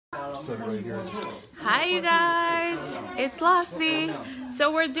Hi you guys, it's Loxy.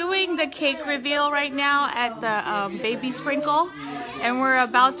 So we're doing the cake reveal right now at the Baby Sprinkle, and we're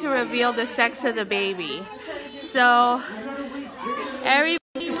about to reveal the sex of the baby. So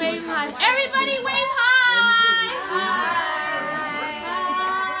everybody wave hi. Everybody wave hi. Hi.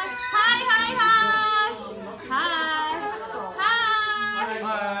 Hi, hi, hi. Hi.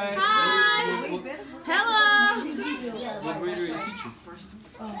 Hi. Hi. Hello.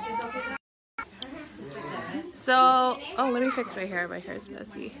 So, oh, let me fix my hair. My hair's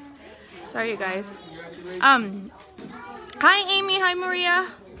messy. Sorry, you guys. Hi, Amy. Hi, Maria.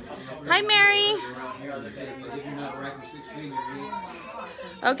 Hi, Mary.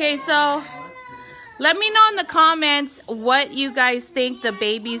 Okay, so let me know in the comments what you guys think the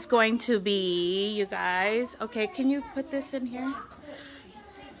baby's going to be, you guys. Okay, can you put this in here?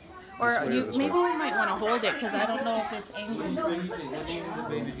 Or maybe we might want to hold it because I don't know if it's angled. What do you think the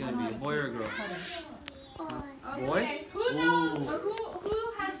baby's going to be, a boy or a girl? Boy? Okay. Who knows? Who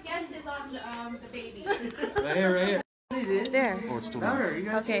has guesses on the baby? Right here, right here. There. Oh, it's still Louder. You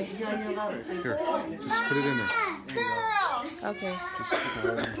gotta Okay. You gotta get louder. Here, just put it in there. Okay. Just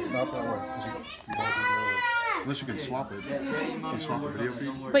not that way, because you gotta go, unless you can swap it. Can you swap the video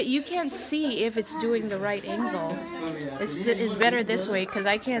feed? But you can't see if it's doing the right angle. It's better this way because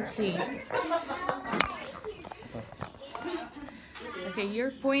I can't see. Okay,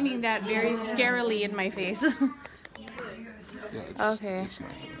 you're pointing that very scarily in my face. Okay. It's not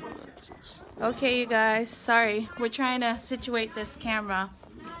gonna do that 'cause it's... Okay, you guys. Sorry. We're trying to situate this camera.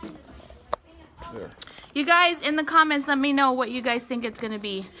 There. You guys, in the comments, let me know what you guys think it's going to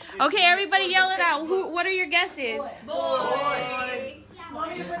be. Okay, everybody yell it out. What are your guesses? Boy.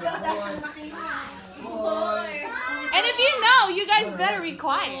 And if you know, you guys better be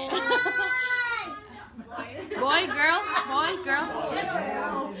quiet. Boy, girl, boy, girl.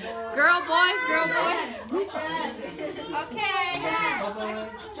 Girl, boy, girl, boy. Okay.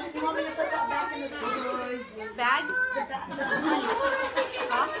 You want me to put that back in the Bag?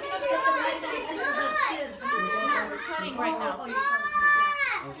 We're cutting right now.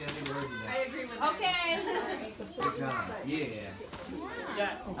 Okay.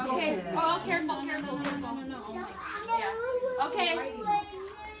 Yeah. Okay. Oh, careful. Yeah. Okay.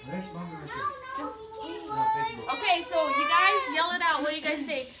 Okay, so you guys yell it out. What do you guys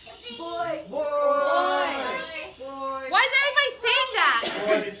think? boy. Boy. Why is everybody saying that?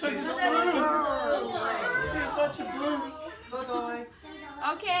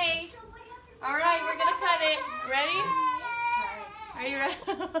 Okay. All right, we're gonna cut it. Ready? Are you ready?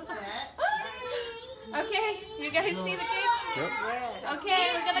 Okay, you guys see the cake? Yep. Okay,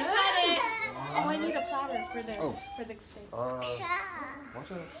 we're gonna cut it. Oh, I need a platter for the cake.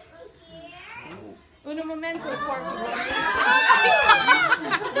 Watch out. Uno momento, por favor.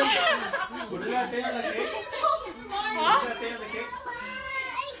 What did I say on the cake? Huh? What did I say on the cake?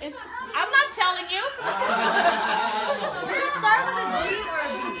 I'm not telling you. Does it start with a G or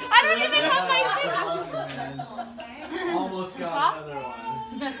a B? I don't even have my thing. Almost got another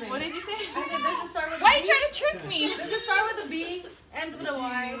one. What did you say? I said, does it start with Why a are you B? trying to trick me? Does it start with a B, ends with a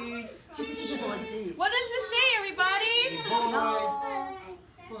Y? What does this say, everybody?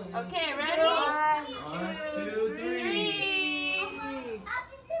 Okay, ready? 1, 2, 3.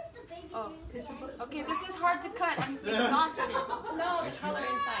 Oh. Okay, this is hard to cut. I'm exhausted. No, the color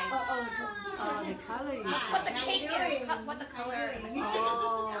inside. Oh, the color you What the cake is. What the color.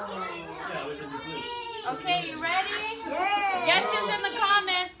 Okay, you ready? Yeah. Guesses in the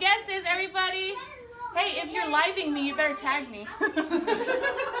comments. Guesses, everybody. Hey, if you're living me, you better tag me.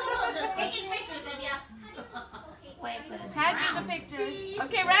 Wait, but it's Tag me in brown. the pictures.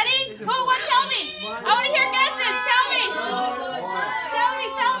 Okay, ready? Who? What? Tell me. I want to hear guesses. Tell me.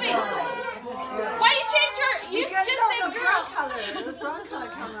 Tell me. Why you change your? You just said girl. The front color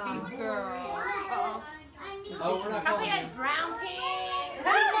come out. Girl. Uh-oh. Oh, we're not Probably calling. like brown pink. You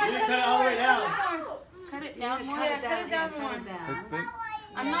cut it all the way down. Cut it down more. Cut it Cut it down down, more. cut it down. I think...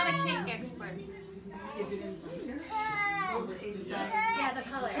 I'm not a cake expert. Inside. Yeah, the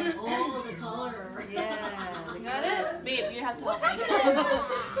color. Oh, the color. Yeah. Got it? Babe, you have to help me.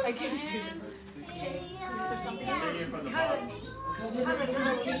 I can't do it. Put something in. From the bottom.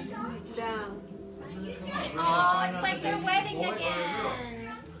 Down. Oh, it's like they're wedding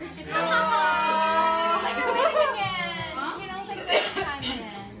again. Oh, it's like you're wedding again. You know, it's like a wedding time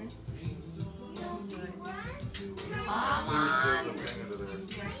again. Come on.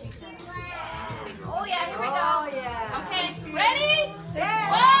 Oh yeah, here we go. Oh, yeah. Okay, ready?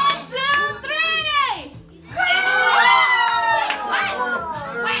 Yeah. 1, 2, 3.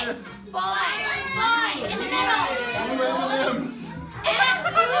 Wait, boy, in the middle. M&M's. And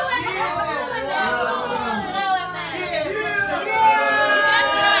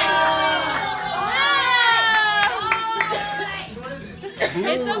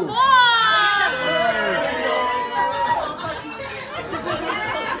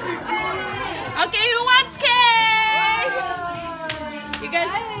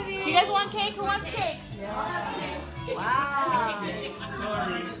Wow.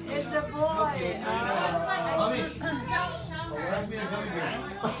 It's the boy. Mommy. Pass me a gummy bear.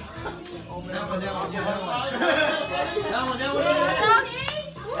 That one.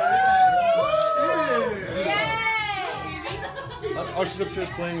 Oh, she's upstairs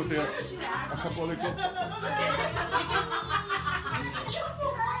playing with a couple other kids.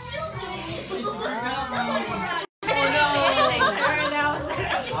 He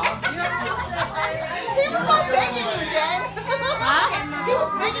was so begging you, Jen. He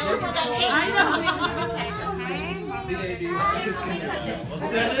was begging you for that cake. I know.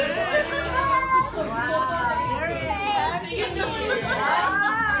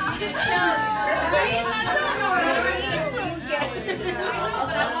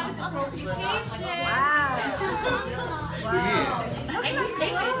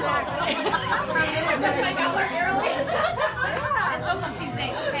 It's so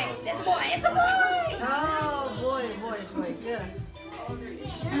confusing. Okay, it's a boy. It's a boy. Oh, boy. Good.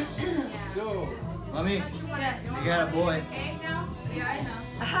 Mommy, you got a boy. Yeah, I know.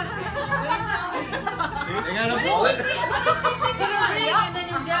 They got a boy. And then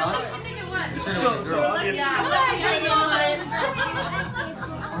you down. What did you think it was? You said it was a girl.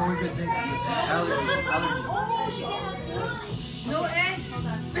 Oh, we could think allergy. No egg.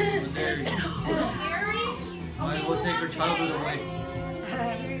 Dairy. Might as well take her childhood away. I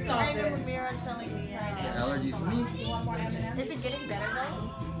know Mira telling me. Allergies. Me? Is it getting better though?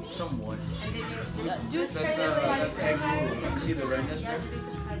 Somewhat. Do That's egg food. See the redness there?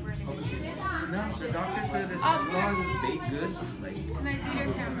 No, the doctor said as long as it's baked good, like. Can I do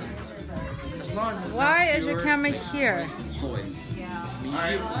your camera? As long as it's Why not is your pure camera based here? on soy.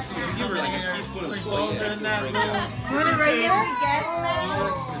 Alright, if you give her like a teaspoon of soy, yeah, Want it right here?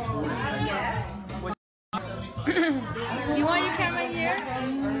 You want your camera here?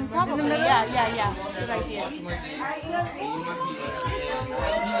 Probably. Yeah. Good idea.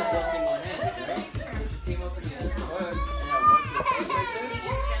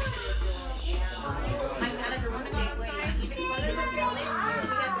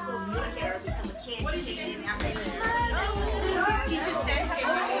 He just says to me,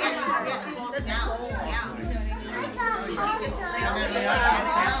 down.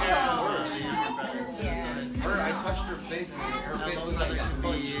 I touched her face and her face was like a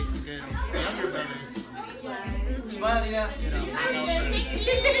smile, yeah.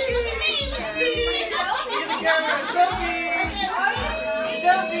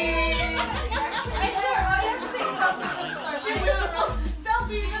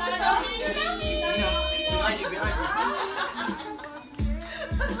 Selfie,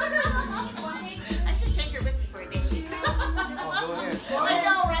 I should take her with me for a day. Oh, go ahead. I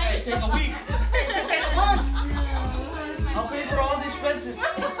know, right? Take a week. Take a month. I'll pay for all the expenses.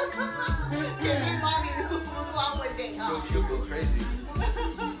 Give me mommy to go out one day, huh? She'll go crazy.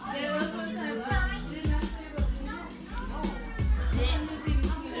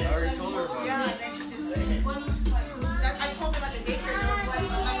 I already told her about Yeah, it. then she just said it. I told him at the daycare, it was like,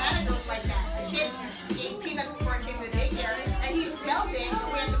 my manager was like that. The kid ate peanuts before I came to the daycare, and he smelled it, so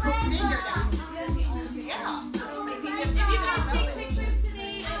we had to close the daycare down. Yeah. He just smelled it. Pictures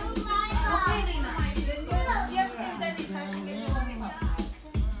today. Okay, Lena. Yep, that is fine.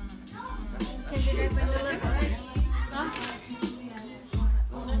 Change your dress by the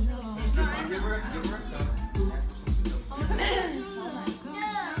Give her a cup.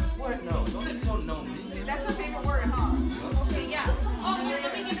 What? No, don't know me. That's her favorite word, huh? Okay, yeah. Oh, here,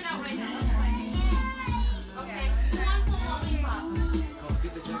 let me give it out right now. Okay. Who wants a lollipop?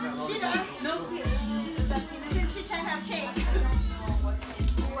 She does. No kidding. Since she can't have cake.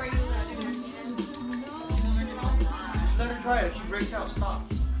 Who are you living? Just let her try it. If she breaks out, stop.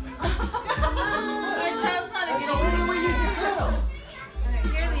 My child's not a good What do you tell?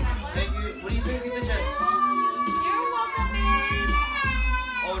 Here, Lena. Thank you. What do you say, Tita Jen? You're welcome, babe.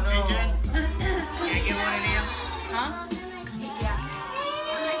 Oh no. Hey, Jen. Can I get one of you? Huh?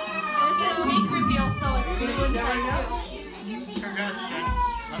 This is cake reveal, so it's blue inside too. Congrats, Jen.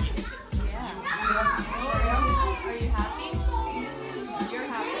 Are you happy? You're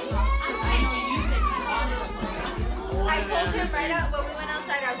happy. I know you said you wanted I told him right out when we went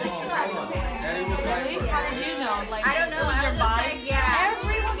outside, I was like, she's happy, okay? Daddy was like, Really? How did you know? Like, I don't know, it was I your was just vibe? like, yeah.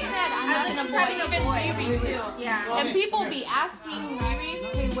 Everyone said I'm I was having a just boy, having a even boy. Riri too. Yeah. And people be asking Riri,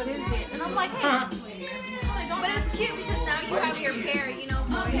 hey, what is it? And I'm like, hey. But it's cute because now you have your pair, you know,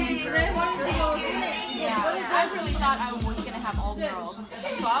 boy and girl. Yeah, I really thought I was gonna have all girls,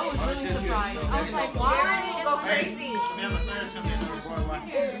 so I was really surprised. I was like, why? Jared will go crazy.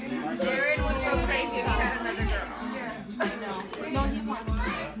 Jared would go crazy if he had another girl. No, he wants to.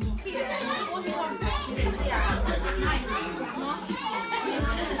 He did. Well, he wants to. Yeah.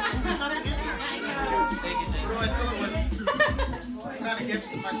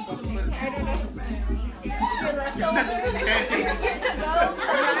 gifts am I supposed to put in? I don't know. Your leftovers.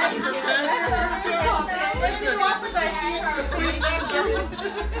 What you want with that?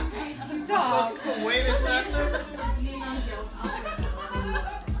 Supposed to put Waitus after?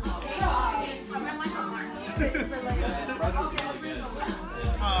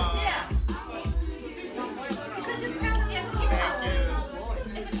 Yeah. It's such a proud, yeah, it's a kid Thank you.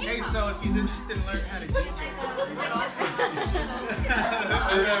 It's a kid Hey, so if he's interested in learning how to DJ,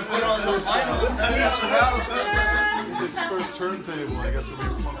 It's his first turntable. I guess it'll be a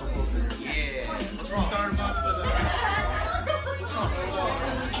Funko Pop. Yeah. we'll start him off with a.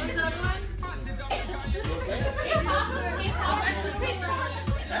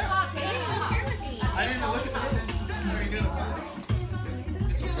 I didn't look at the video. What are you doing?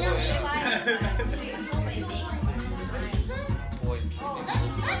 Oh,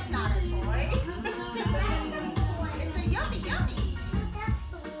 that's not a toy. It's a yummy.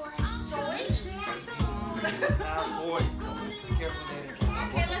 Soy? Ah, boy. Be careful there.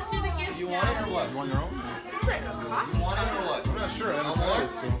 Okay, let's do the gift. You want it or what? You want your own? This is like a coffee. You want it or what? I'm not sure. I haven't tried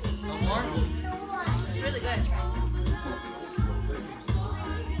it, so. No more? It's really good.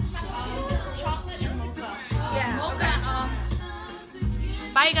 It's chocolate or mocha? Yeah. Mocha.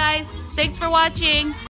 Bye guys. Thanks for watching.